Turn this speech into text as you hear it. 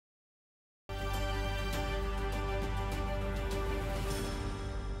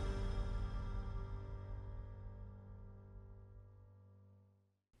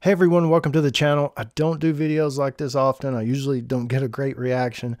Hey everyone, welcome to the channel. I don't do videos like this often. I usually don't get a great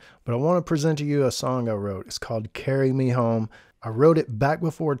reaction, but I want to present to you a song I wrote. It's called Carry Me Home. I wrote it back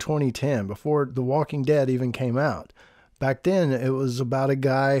before 2010, before The Walking Dead even came out. Back then, it was about a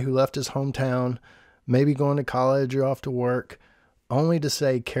guy who left his hometown, maybe going to college or off to work, only to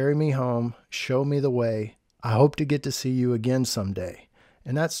say, carry me home, show me the way. I hope to get to see you again someday.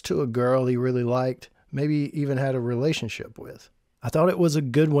 And that's to a girl he really liked, maybe even had a relationship with. I thought it was a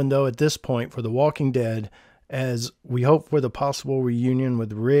good one, though, at this point for The Walking Dead, as we hope for the possible reunion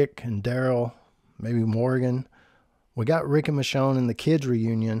with Rick and Daryl, maybe Morgan. We got Rick and Michonne in the kids'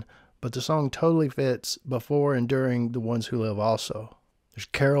 reunion, but the song totally fits before and during The Ones Who Live also. There's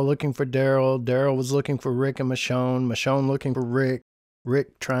Carol looking for Daryl, Daryl was looking for Rick and Michonne, Michonne looking for Rick,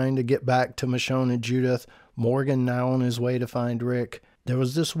 Rick trying to get back to Michonne and Judith, Morgan now on his way to find Rick. There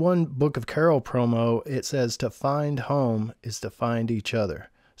was this one Book of Carol promo. It says to find home is to find each other.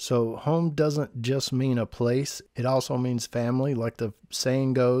 So home doesn't just mean a place. It also means family. Like the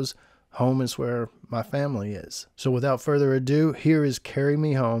saying goes, home is where my family is. So without further ado, here is Carry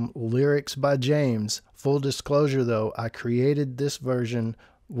Me Home, lyrics by James. Full disclosure though, I created this version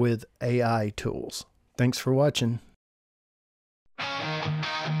with AI tools. Thanks for watching.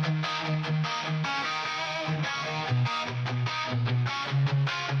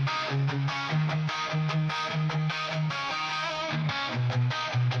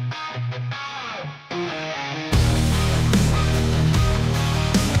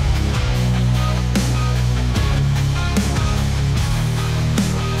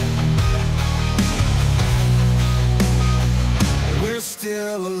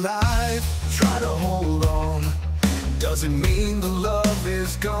 Still alive, try to hold on. Doesn't mean the love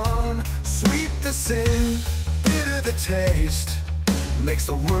is gone. Sweet the sin, bitter the taste. Makes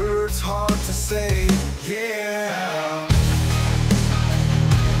the words hard to say. Yeah,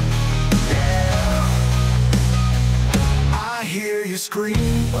 yeah. I hear you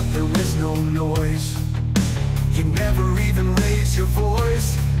scream, but there is no noise. You never even raise your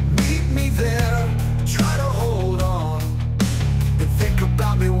voice. Meet me there, try to hold on. Think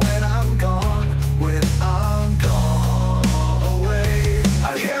about me when I'm gone, away.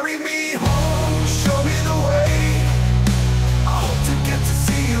 Carry me home, show me the way. I hope to get to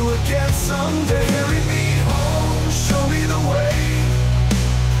see you again someday. Carry me home, show me the way.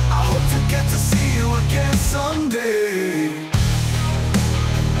 I hope to get to see you again someday.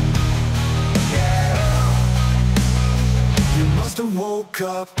 Yeah. You must have woke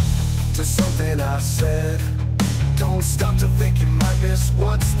up to something I said. Don't stop to think you might miss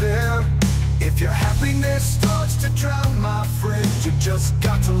what's there. If your happiness starts to drown, my friend, you just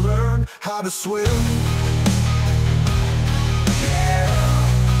got to learn how to swim. Yeah.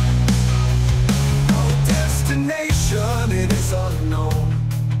 No destination, it is unknown.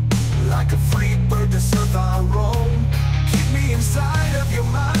 Like a free bird, this earth I roam. Keep me inside of your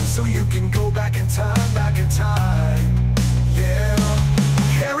mind so you can go back in time, Yeah.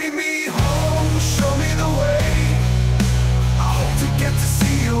 Carry me home, show me the way. To get to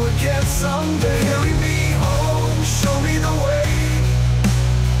see you again someday. Carry me home, show me the way.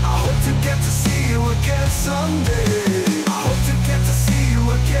 I hope to get to see you again someday. I hope to get to see you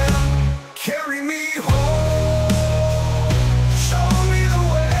again. Carry me home, show me the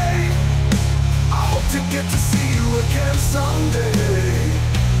way. I hope to get to see you again someday.